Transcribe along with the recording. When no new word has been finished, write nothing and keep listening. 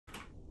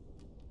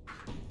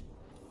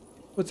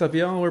What's up,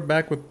 y'all? We're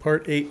back with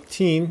part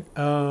 18.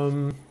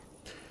 I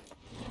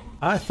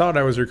thought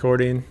I was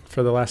recording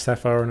for the last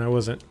half hour and I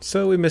wasn't,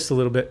 so we missed a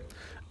little bit.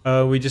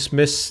 We just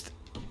missed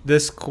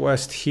this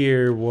quest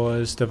here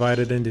was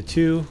divided into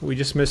two. We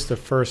just missed the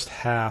first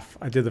half.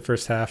 I did the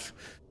first half.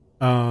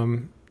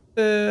 What's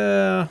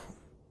there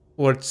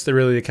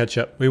really to catch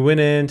up? We went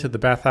into the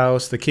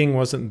bathhouse. The king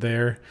wasn't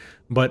there,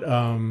 but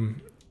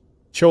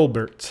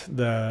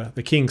Cholbert,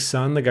 the king's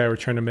son, the guy we're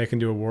trying to make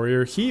into a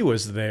warrior, he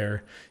was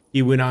there.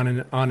 He went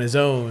on his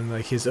own,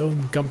 like his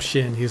own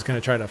gumption. He was going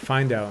to try to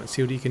find out and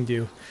see what he can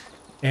do.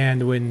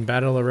 And when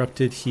battle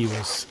erupted, he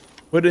was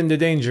put into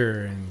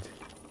danger. And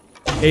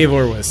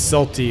Eivor was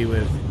salty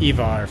with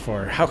Eivor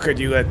for, how could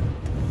you let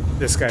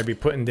this guy be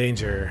put in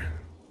danger,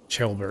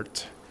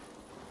 Cholbert?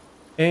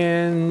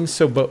 And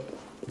so, but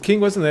the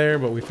king wasn't there,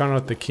 but we found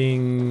out the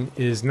king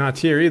is not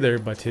here either,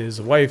 but his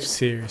wife's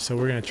here. So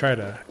we're going to try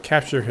to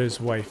capture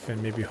his wife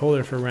and maybe hold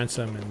her for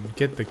ransom and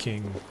get the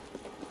king.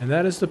 And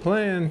that is the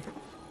plan.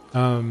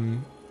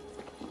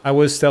 I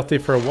was stealthy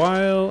for a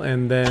while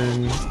and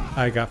then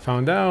I got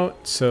found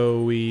out,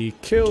 so we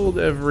killed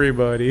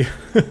everybody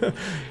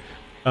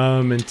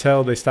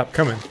until they stopped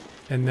coming.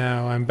 And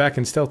now I'm back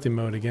in stealthy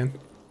mode again.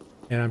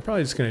 And I'm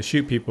probably just going to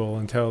shoot people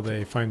until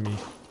they find me.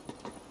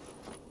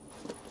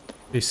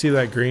 You see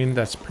that green?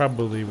 That's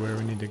probably where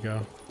we need to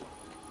go.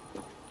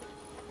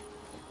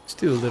 Let's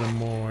do a little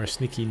more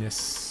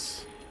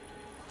sneakiness.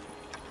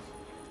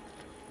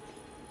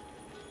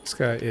 This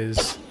guy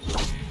is...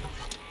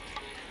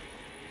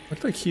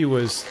 Looked like he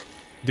was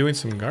doing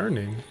some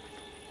gardening.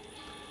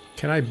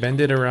 Can I bend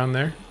it around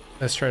there?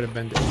 Let's try to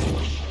bend it.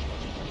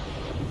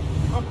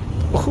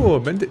 Oh,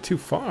 bend it too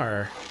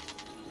far.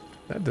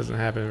 That doesn't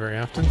happen very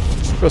often.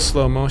 Go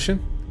slow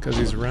motion, because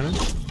he's running.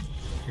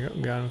 There you go,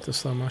 got him with the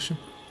slow motion.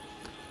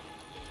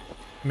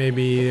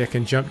 Maybe I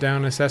can jump down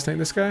and assassinate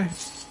this guy.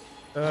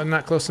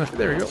 Not close enough.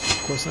 There we go.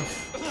 Close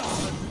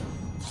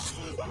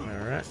enough.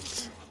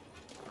 Alright.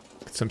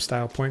 Get some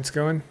style points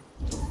going.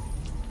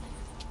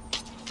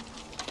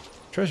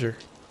 Treasure.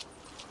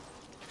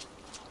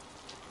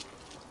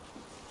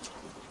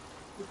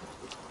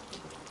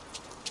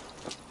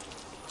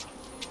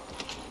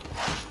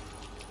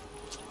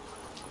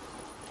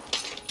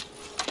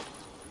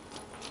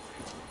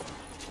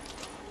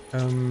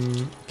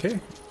 Okay.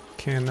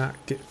 Cannot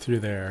get through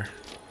there.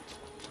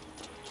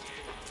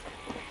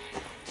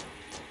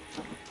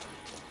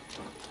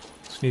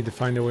 Just need to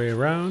find a way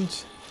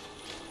around.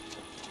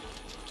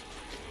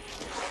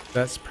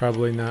 That's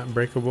probably not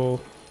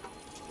breakable.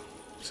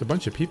 There's a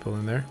bunch of people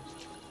in there.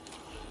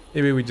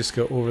 Maybe we just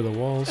go over the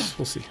walls.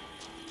 We'll see.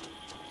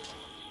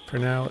 For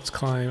now, let's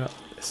climb up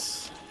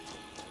this.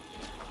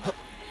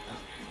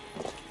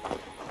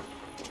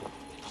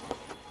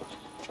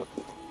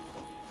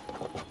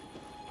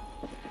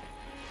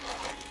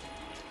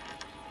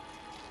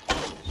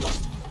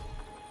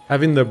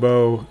 Having the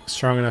bow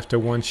strong enough to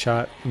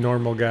one-shot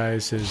normal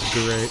guys is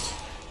great.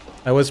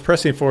 I was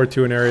pressing forward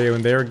to an area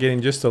when they were getting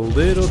just a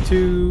little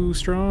too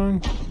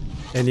strong.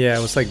 And yeah,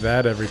 it was like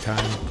that every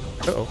time.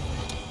 Uh-oh.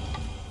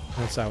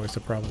 That's always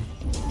the problem.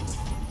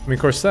 I mean, of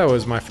course, that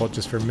was my fault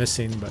just for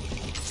missing, but...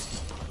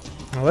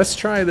 Now let's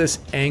try this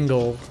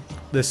angle,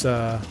 this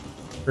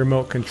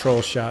remote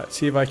control shot.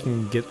 See if I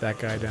can get that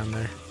guy down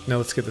there. No,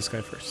 let's get this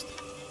guy first.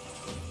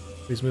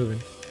 He's moving.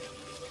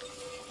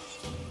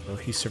 Oh,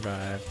 he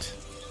survived.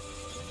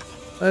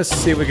 Let's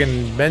see if we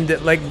can bend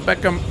it like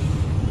Beckham.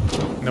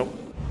 Nope.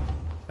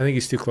 I think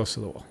he's too close to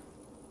the wall.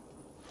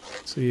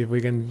 See if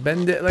we can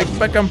bend it like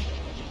Beckham.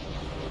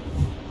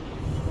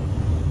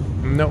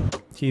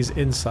 Nope, he's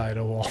inside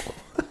a wall.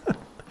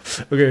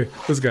 Okay,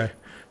 this guy.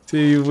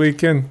 See if we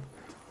can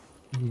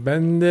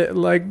bend it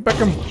like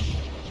Beckham.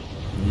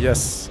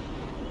 Yes.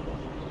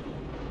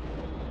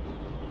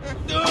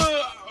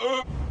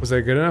 Was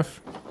that good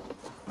enough?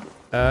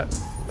 That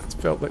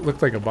felt like,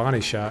 looked like a body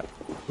shot.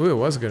 Ooh, it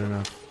was good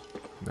enough.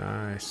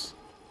 Nice.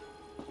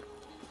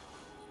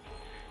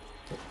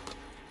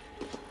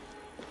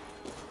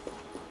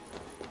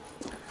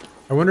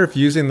 I wonder if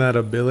using that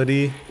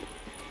ability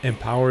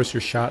empowers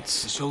your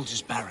shots. The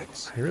soldiers'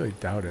 barracks. I really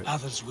doubt it.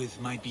 Others with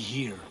might be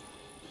here.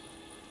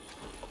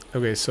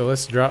 Okay, so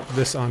let's drop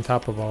this on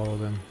top of all of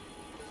them.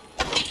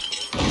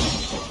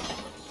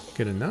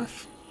 Good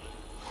enough?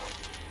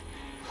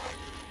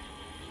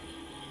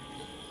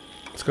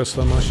 Let's go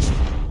slow motion.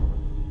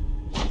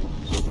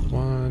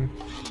 One.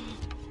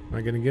 Am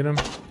I gonna get him?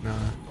 Nah.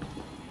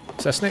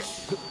 Assassinate.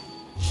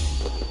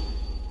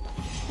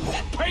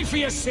 Pay for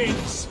your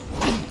sins!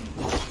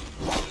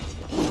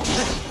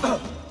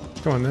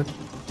 Come on then.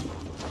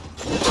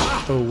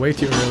 Oh, way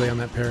too early on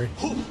that parry.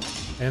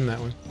 And that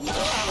one.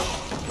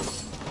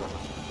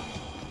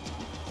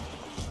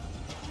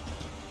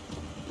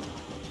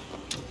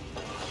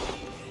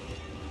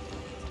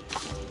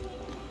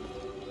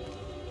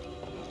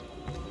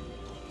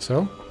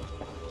 So?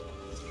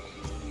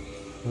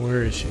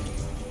 Where is she?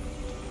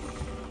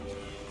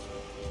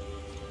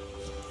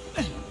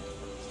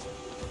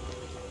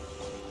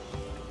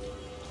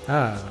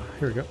 Ah,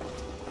 here we go.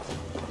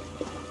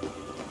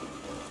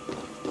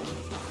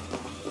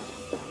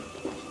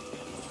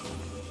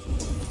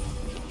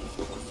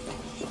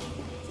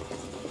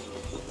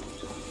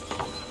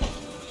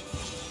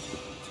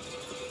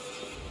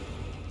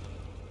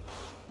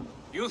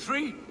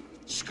 free?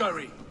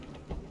 Scurry.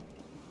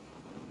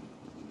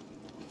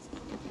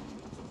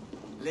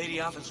 Lady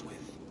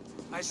Athelswith,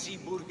 I see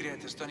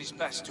Burgred has done his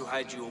best to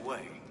hide you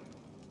away.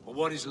 But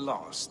what is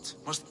lost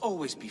must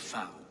always be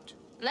found.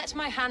 Let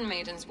my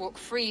handmaidens walk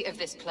free of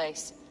this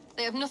place.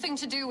 They have nothing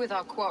to do with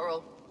our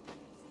quarrel.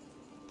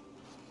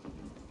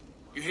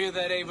 You hear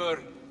that,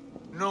 Eivor?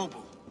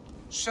 Noble.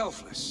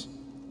 Selfless.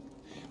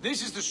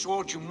 This is the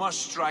sword you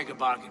must strike a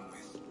bargain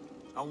with.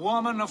 A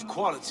woman of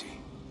quality.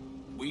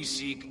 We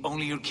seek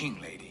only your king,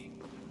 lady.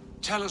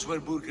 Tell us where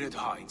Burgred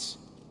hides,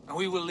 and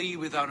we will leave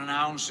without an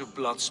ounce of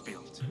blood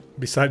spilled.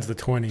 Besides the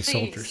 20 Please,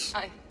 soldiers.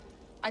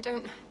 I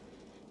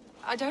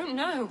don't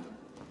know.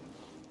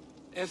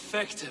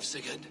 Effective,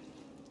 Sigurd.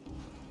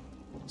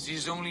 She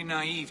is only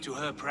naive to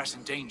her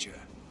present danger,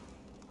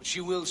 but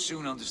she will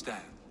soon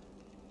understand.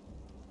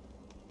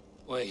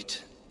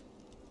 Wait.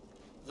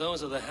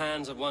 Those are the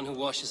hands of one who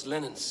washes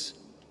linens.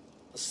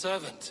 A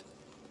servant.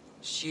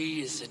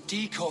 She is a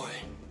decoy.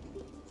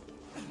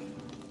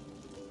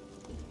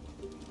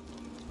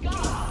 Guards,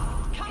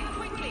 come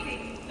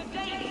quickly! The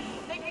Danes,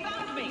 they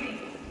found me!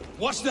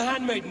 Watch the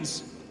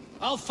handmaidens.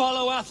 I'll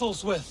follow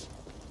Athelswith.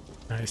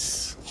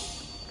 Nice.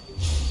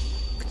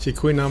 She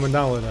Queen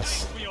Amidala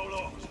us.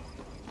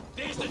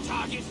 There's the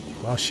target.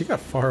 Wow, she got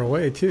far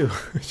away too.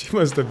 She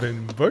must have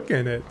been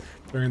booking it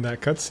during that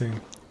cutscene.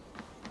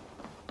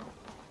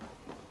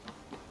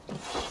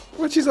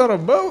 What, she's on a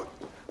boat?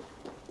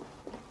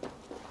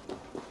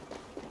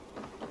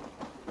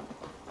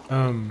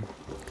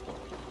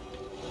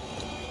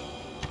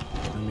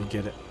 Let me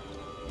get it.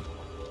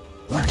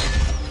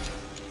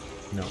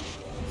 No.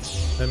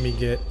 Let me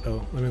get,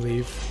 oh, let me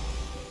leave.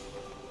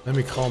 Let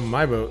me call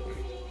my boat.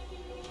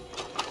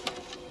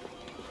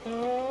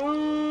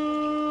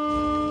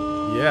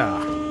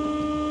 Yeah.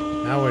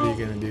 Now what are you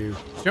gonna do?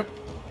 Yep.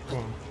 Come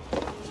on.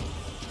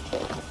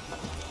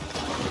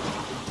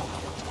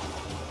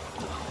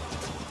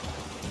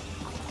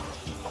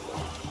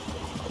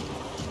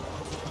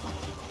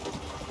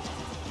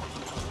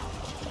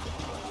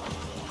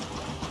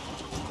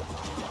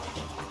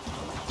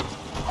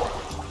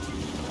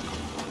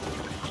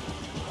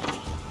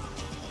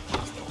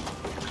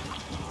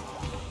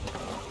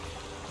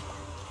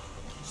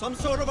 Some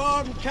sort of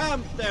armed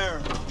camp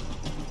there.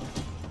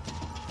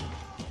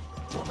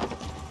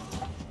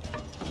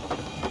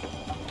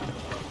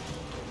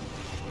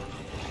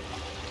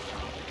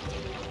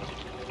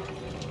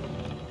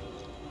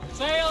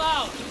 Sail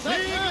out!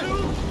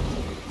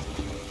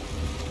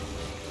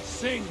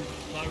 Sing,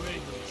 my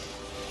ravens.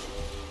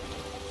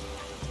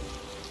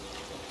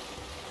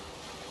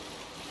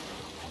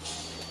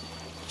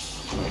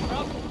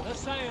 Up the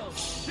sails!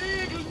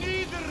 Siegel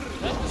nieder!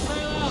 Let the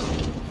sail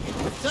out!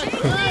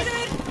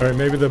 Alright,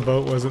 maybe the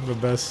boat wasn't the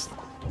best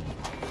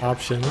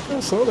option. Look how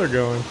slow they're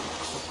going.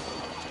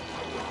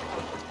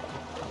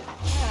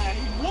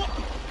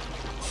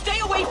 Stay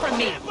away from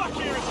me!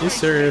 You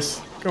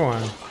serious? Go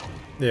on.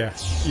 Yeah,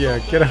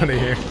 get out of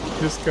here.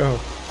 Just go.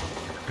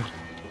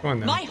 Come on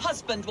now. My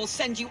husband will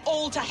send you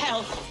all to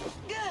hell!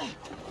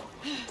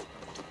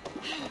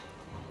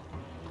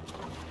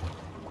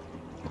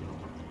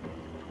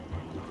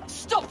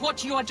 Stop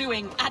what you are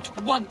doing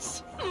at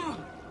once!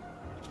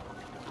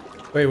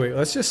 Wait,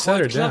 let's just set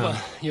her Quite clever,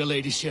 down. your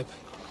ladyship.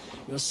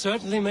 You're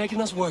certainly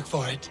making us work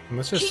for it.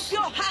 Let's Keep just,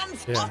 your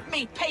hands off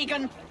me,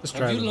 pagan! just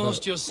drive Have you the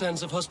lost boat. your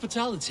sense of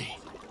hospitality?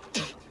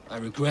 I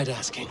regret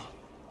asking.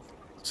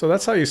 So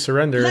that's how you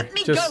surrender. Let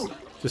me just, go!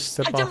 Just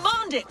step I off.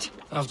 demand it!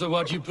 After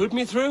what you put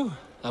me through,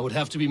 I would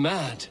have to be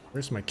mad.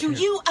 Where's my Do camp?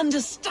 you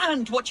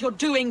understand what you're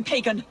doing,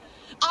 pagan?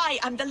 I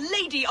am the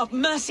Lady of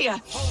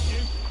Mercia.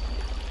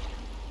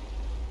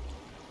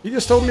 You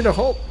just told me to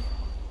halt.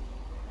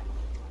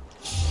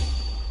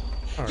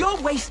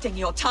 You're wasting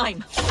your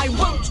time. I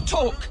won't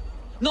talk.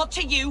 Not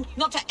to you,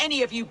 not to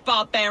any of you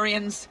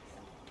barbarians.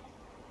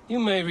 You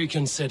may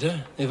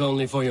reconsider, if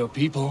only for your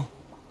people.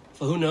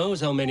 For who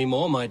knows how many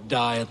more might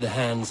die at the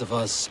hands of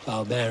us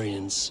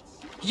barbarians.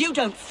 You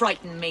don't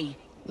frighten me.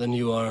 Then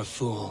you are a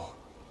fool.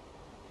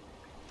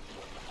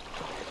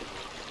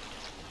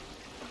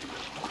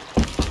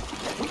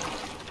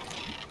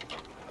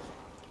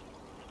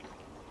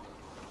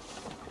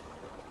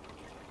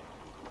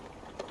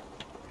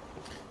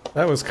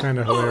 That was kind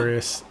of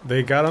hilarious.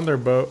 They got on their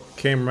boat,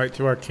 came right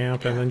to our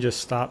camp, and then just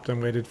stopped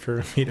and waited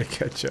for me to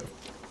catch up.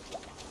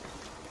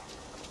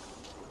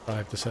 I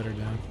have to set her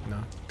down? No?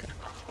 Okay.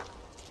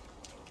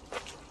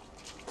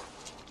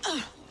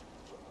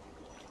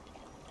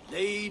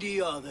 Lady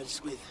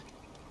Athelswith,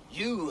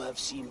 you have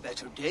seen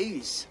better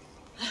days.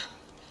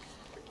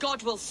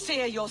 God will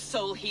sear your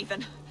soul,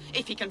 heathen,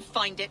 if he can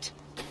find it.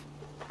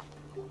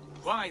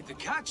 Why the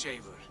catch,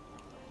 Eivor?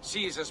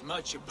 She is as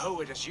much a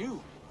poet as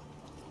you.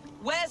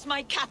 Where's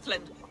my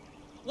Catelyn?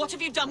 What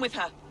have you done with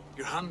her?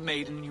 Your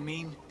handmaiden, you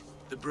mean?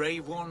 The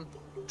brave one,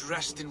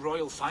 dressed in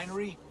royal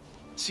finery?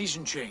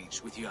 Season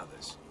change with the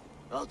others.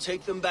 I'll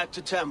take them back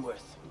to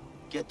Tamworth.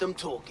 Get them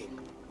talking.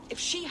 If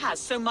she has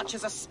so much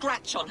as a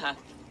scratch on her,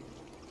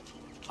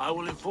 I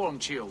will inform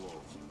Ceolwulf.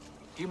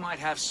 He might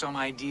have some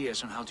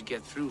ideas on how to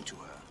get through to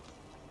her.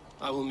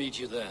 I will meet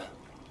you there.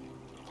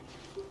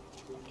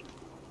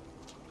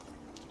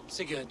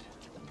 Sigurd,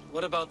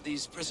 what about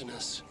these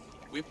prisoners?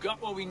 We've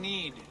got what we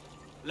need.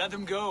 Let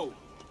them go.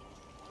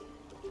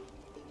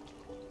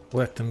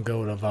 Let them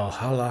go to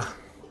Valhalla.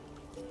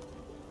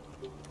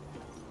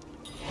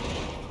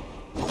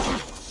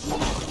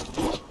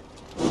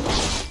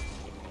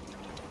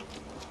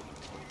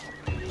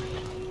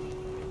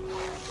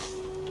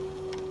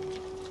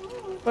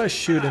 If I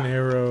shoot an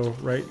arrow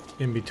right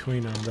in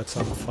between them, that's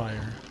on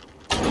fire.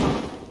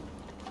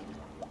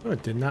 Oh,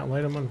 it did not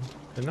light them on.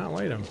 Did not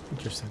light them.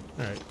 Interesting.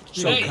 All right.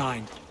 So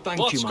kind. Thank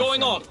you, What's my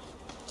going friend. on?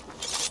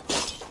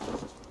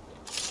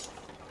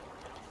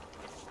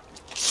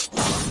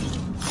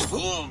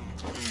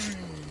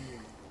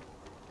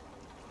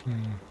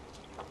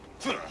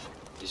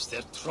 Is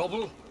there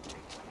trouble?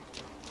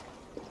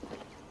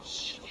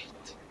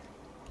 Shit.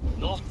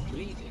 Not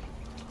breathing.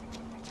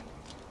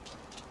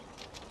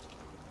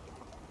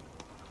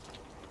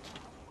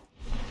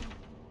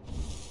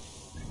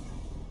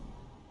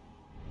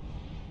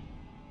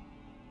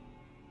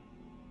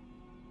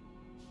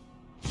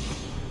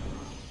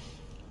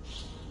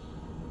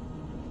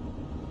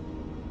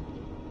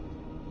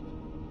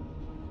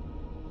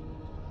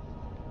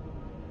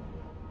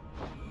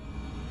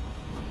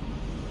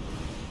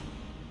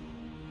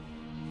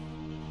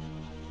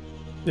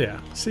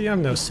 Yeah. See,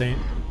 I'm no saint.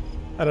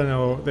 I don't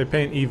know. They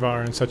paint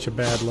Eivor in such a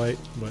bad light,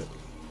 but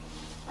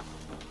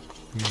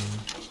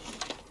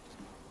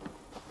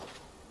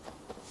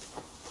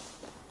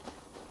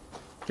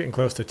getting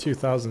close to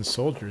 2,000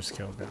 soldiers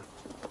killed now.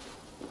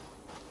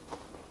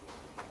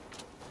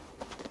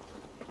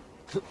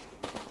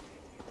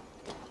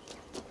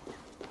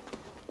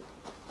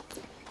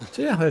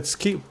 So yeah, let's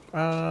keep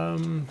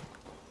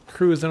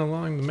cruising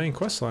along the main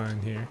quest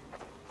line here.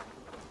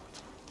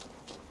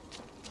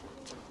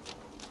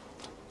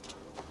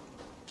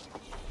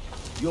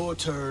 Your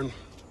turn.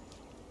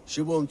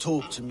 She won't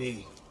talk to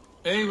me.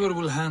 Eivor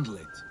will handle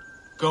it.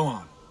 Go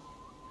on.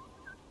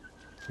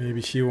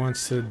 Maybe she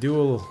wants a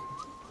duel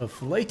of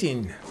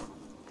fighting.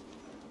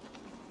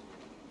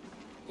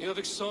 You have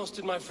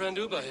exhausted my friend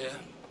Uba here,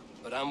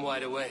 but I'm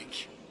wide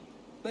awake.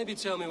 Maybe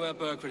tell me where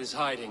Berkford is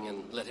hiding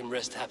and let him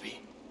rest happy.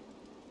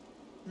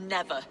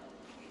 Never.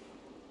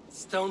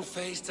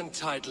 Stone-faced and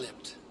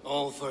tight-lipped,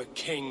 all for a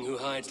king who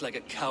hides like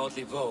a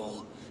cowardly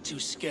vole, too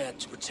scared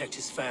to protect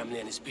his family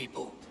and his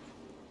people.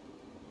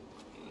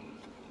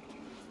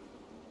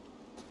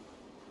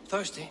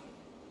 Thirsty?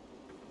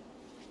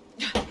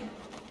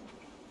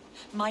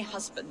 My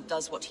husband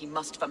does what he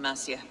must for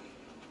Mercia.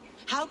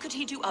 How could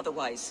he do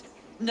otherwise,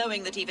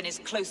 knowing that even his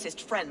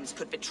closest friends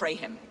could betray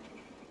him?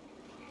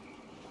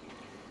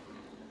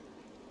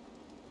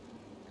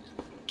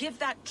 Give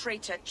that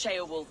traitor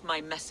Ceolwulf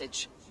my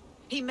message.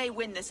 He may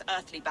win this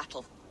earthly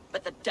battle,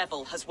 but the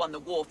devil has won the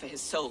war for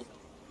his soul.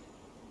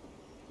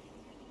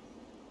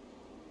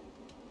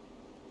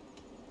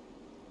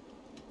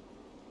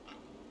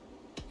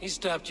 He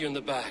stabbed you in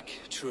the back,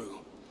 true.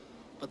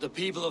 But the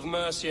people of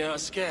Mercia are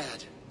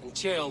scared, and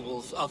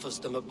Ceolwulf offers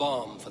them a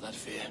balm for that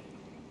fear.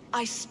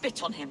 I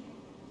spit on him.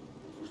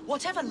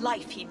 Whatever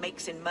life he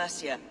makes in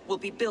Mercia will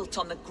be built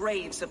on the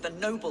graves of the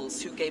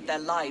nobles who gave their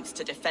lives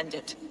to defend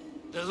it.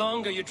 The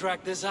longer you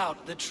drag this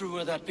out, the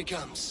truer that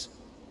becomes.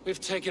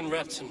 We've taken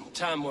Repton,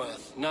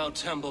 Tamworth, now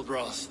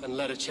Templebroth, and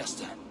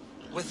Leicester.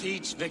 With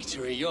each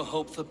victory, your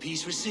hope for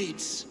peace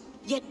recedes.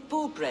 Yet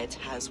Borgred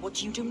has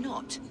what you do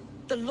not.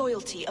 The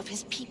loyalty of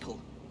his people.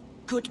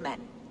 Good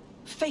men.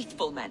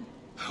 Faithful men.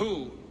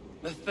 Who?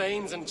 The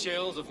Thanes and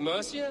Chills of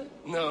Mercia?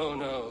 No,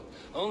 no.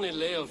 Only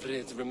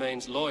Leofrith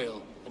remains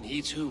loyal, and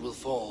he too will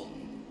fall.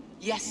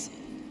 Yes,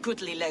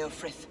 goodly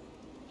Leofrith.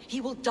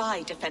 He will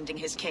die defending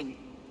his king.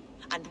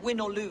 And win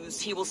or lose,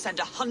 he will send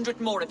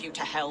 100 more of you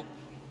to hell.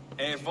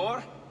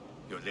 Eivor,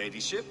 your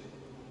ladyship?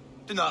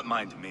 Do not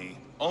mind me.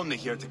 Only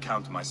here to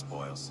count my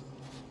spoils.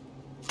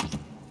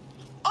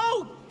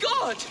 Oh,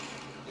 God!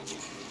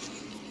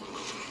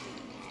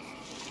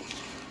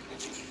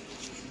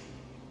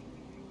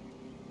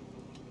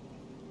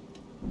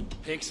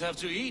 Pigs have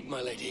to eat, my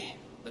lady.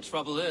 The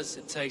trouble is,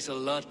 it takes a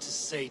lot to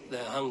sate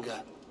their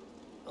hunger.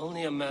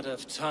 Only a matter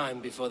of time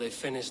before they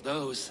finish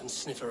those and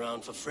sniff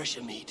around for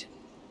fresher meat.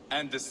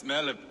 And the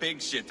smell of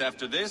pig shit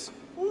after this?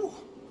 Ooh.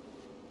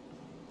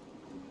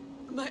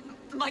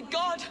 My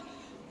God!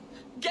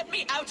 Get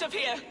me out of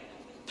here!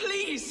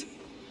 Please!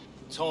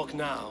 Talk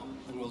now,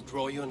 and we'll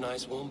draw you a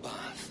nice warm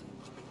bath.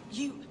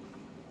 You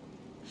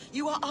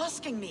are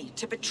asking me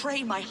to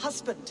betray my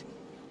husband.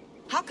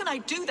 How can I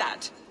do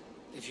that?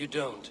 If you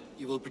don't,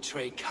 you will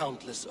betray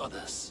countless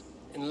others.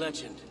 In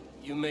legend,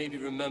 you may be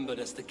remembered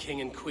as the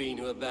king and queen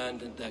who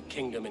abandoned their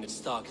kingdom in its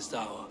darkest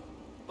hour.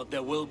 But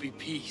there will be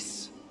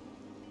peace.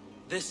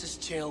 This is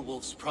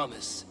Ceolwulf's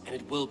promise, and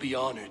it will be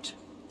honored.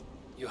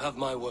 You have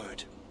my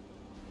word.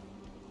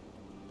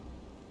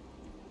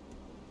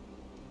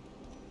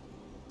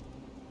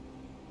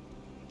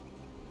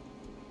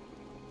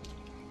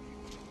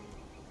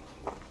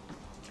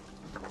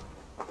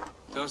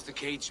 Does the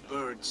caged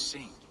bird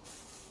sing?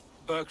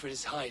 Berkford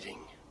is hiding.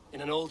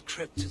 in an old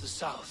crypt to the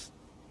south,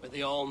 where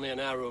the Alne and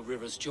Arrow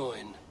rivers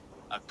join.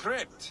 A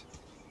crypt?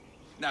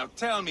 Now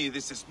tell me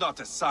this is not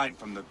a sign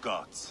from the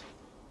gods.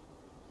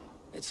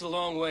 It's a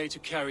long way to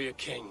carry a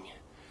king.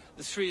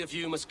 The three of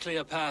you must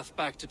clear a path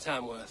back to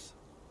Tamworth.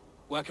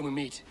 Where can we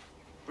meet?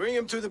 Bring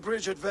him to the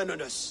bridge at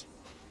Venonus.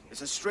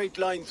 It's a straight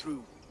line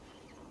through.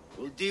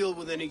 We'll deal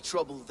with any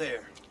trouble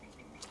there.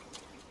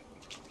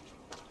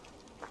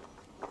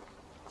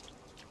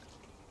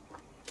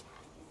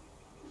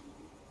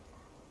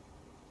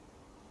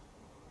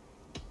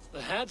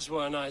 The heads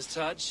were a nice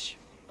touch.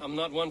 I'm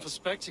not one for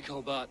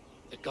spectacle, but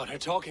it got her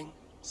talking.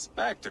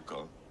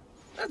 Spectacle?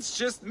 That's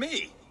just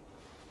me.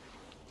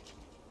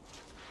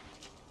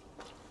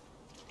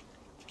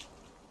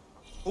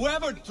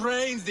 Whoever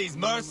trains these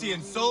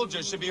Mercian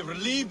soldiers should be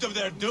relieved of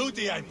their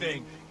duty, I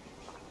think.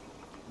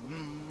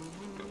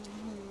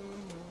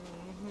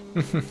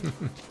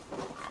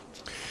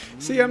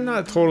 See, I'm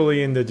not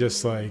totally into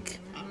just like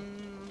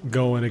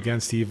going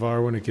against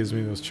Eivor when it gives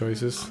me those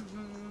choices.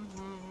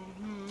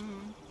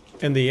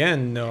 In the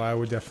end, no, I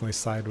would definitely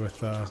side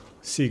with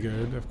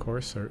Sigurd, of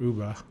course, or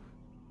Uba.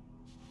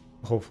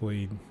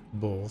 Hopefully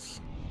both.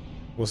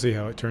 We'll see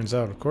how it turns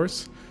out, of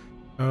course.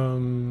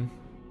 I'm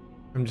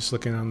just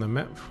looking on the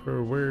map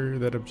for where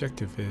that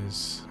objective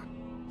is.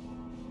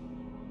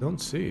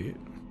 Don't see it.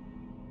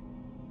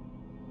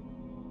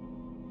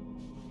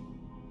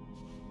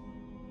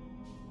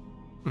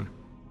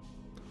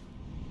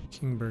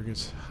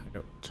 Kingberg's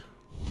hideout.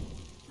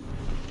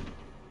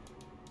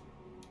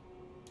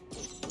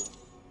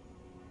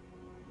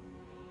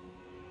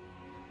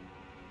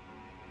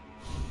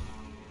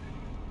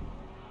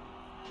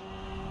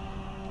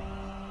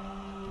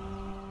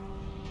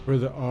 Where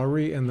the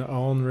Ari and the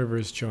Aln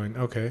rivers join.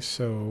 Okay,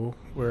 so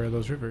where are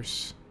those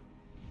rivers?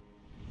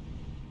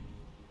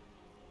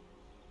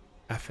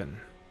 Affan.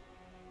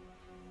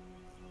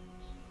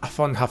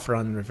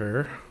 Hafran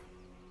River.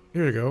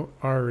 Here we go.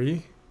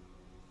 Ari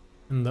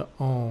and the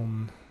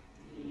Aln.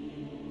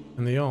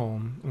 And the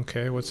Aln.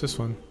 Okay, what's this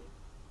one?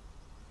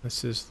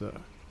 This is the...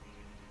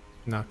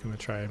 Not gonna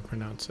try and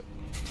pronounce it.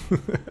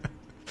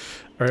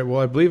 Alright,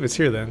 well I believe it's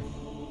here then.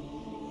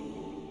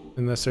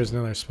 Unless there's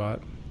another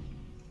spot.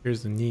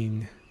 Here's the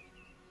Neen.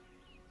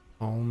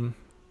 Aln.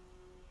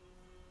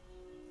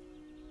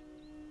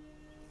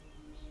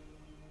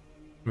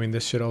 I mean,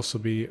 this should also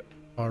be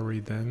Ari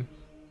then.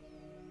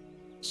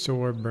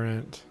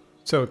 Sorbrant.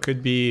 So it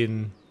could be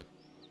in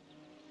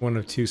one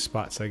of two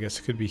spots, I guess.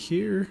 It could be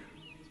here.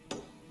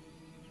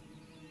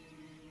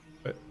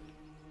 But,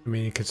 I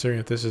mean, considering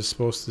that this is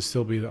supposed to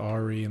still be the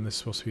Ari and this is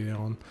supposed to be the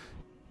Aln.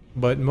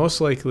 But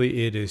most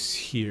likely it is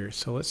here.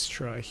 So let's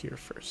try here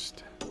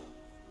first.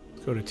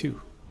 Let's go to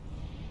 2.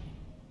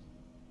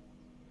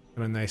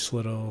 Got a nice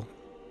little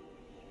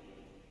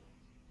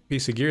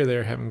piece of gear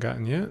there I haven't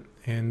gotten yet.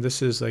 And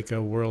this is like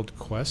a world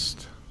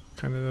quest,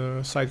 kind of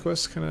a side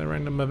quest, kind of a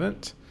random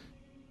event.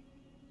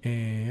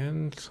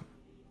 And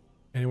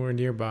anywhere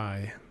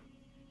nearby.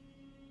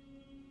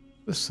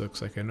 This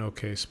looks like an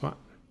okay spot.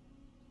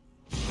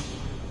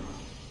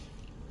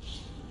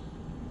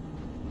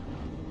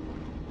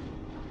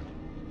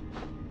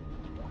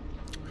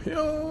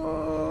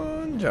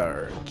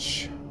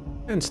 Charge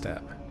and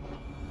stab.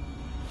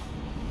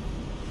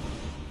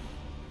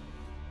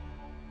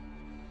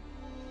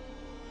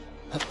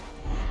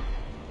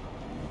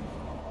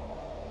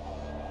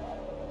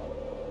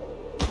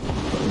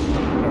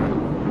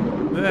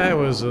 That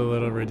was a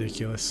little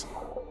ridiculous.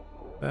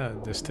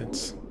 That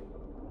distance.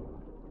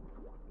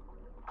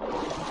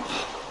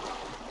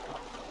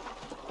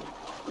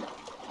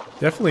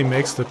 Definitely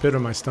makes the pit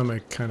of my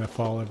stomach kind of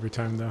fall every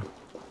time though.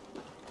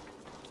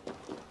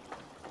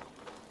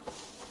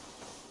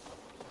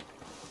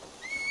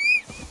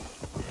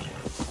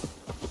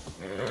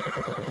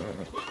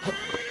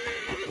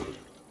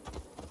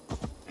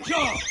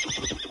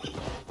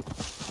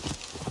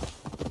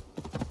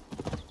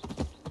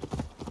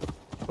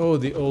 Oh,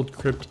 the old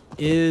crypt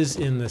is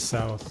in the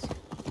south.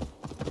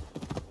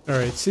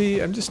 Alright,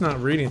 see, I'm just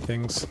not reading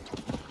things.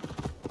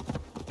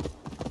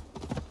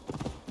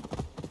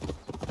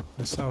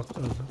 The south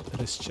of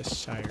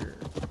Leicestershire.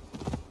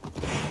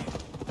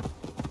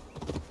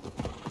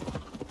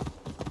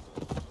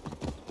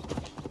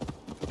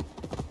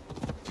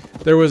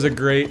 There was a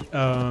great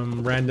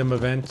random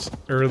event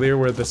earlier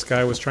where this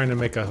guy was trying to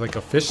make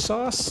a fish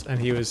sauce,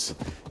 and he was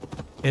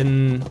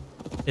in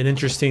an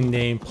interesting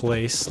name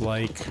place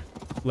like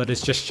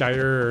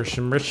Leicestershire or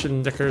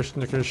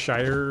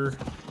Shire,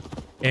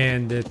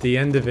 and at the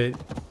end of it,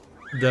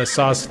 the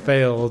sauce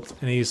failed,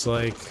 and he's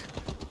like,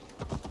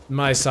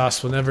 "My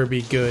sauce will never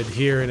be good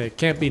here, and it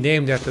can't be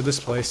named after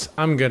this place.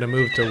 I'm gonna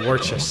move to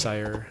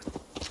Worcestershire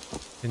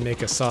and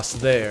make a sauce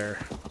there."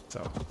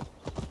 So,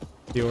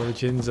 the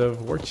origins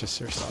of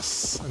Worcestershire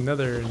sauce.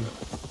 Another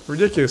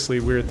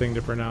ridiculously weird thing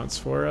to pronounce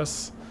for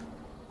us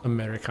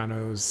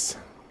Americanos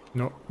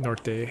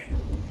Norte.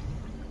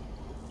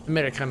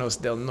 Americanos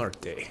del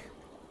Norte.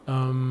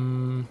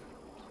 I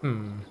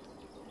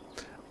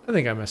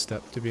think I messed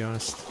up, to be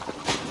honest.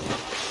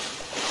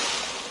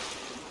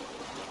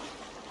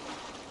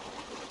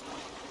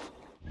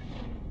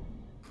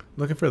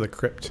 Looking for the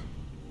crypt.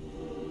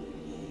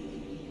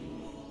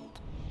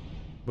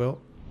 Well,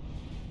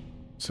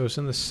 so it's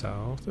in the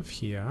south of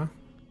here.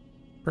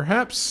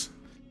 Perhaps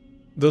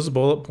those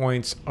bullet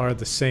points are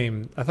the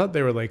same. I thought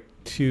they were like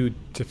two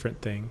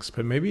different things,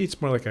 but maybe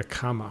it's more like a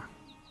comma.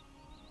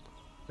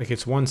 Like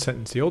it's one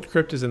sentence. The old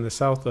crypt is in the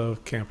south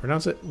of, can't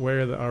pronounce it,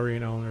 where the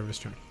Aryan owner is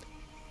joined.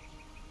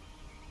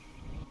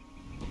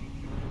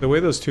 The way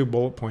those two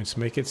bullet points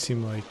make it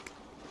seem like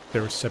they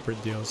were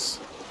separate deals.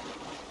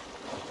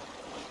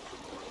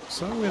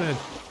 So I'm gonna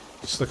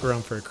just look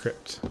around for a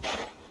crypt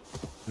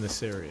in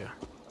this area.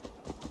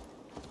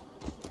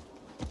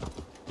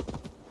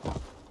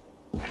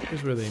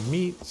 Here's where they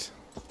meet.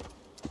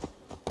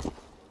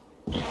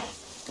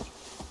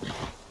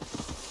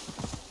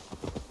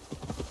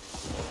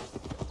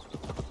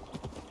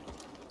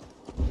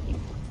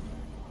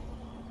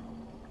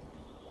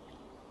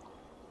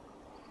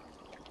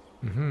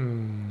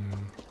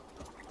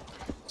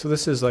 So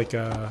this is like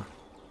an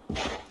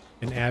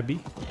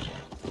abbey,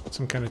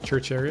 some kind of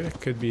church area.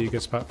 Could be a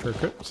good spot for a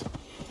crypt.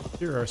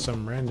 Here are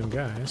some random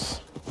guys.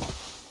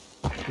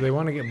 Do they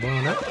want to get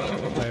blown up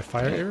by a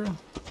fire arrow?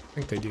 I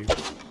think they do.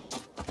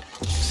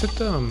 Except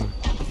you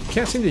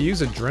can't seem to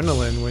use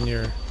adrenaline when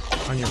you're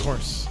on your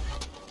horse.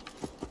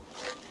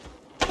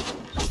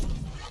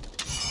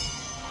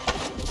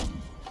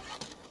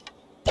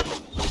 I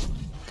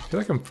feel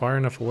like I'm far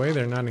enough away,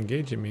 they're not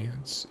engaging me.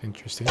 That's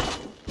interesting.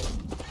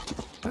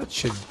 That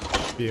should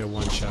be a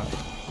one-shot.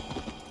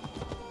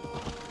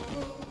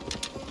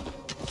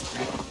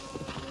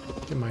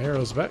 Get my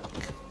arrows back.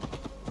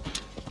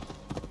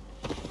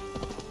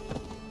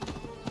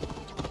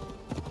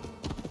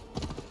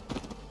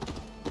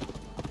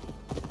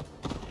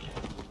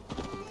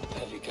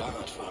 Heavy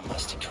guard for a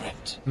musty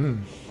crypt.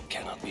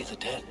 Cannot be the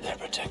dead they're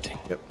protecting.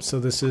 Yep, so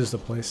this is the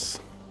place.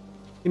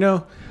 You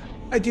know,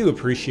 I do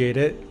appreciate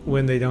it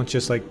when they don't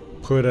just like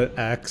put an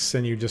X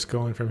and you're just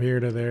going from here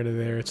to there to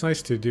there. It's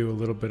nice to do a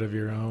little bit of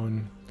your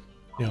own,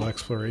 you know,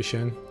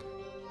 exploration.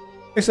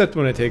 Except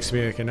when it takes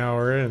me like an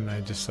hour and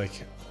I just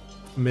like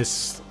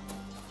miss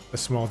a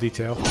small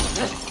detail.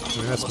 I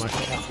mean, that's my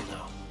fault.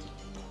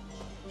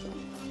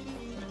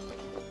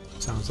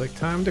 Sounds like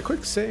time to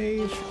quick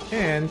save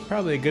and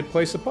probably a good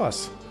place to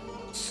pause.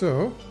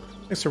 So,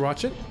 thanks for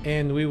watching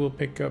and we will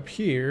pick up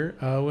here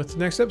with the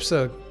next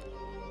episode.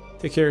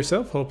 Take care of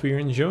yourself. Hope you're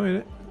enjoying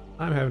it.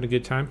 I'm having a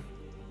good time.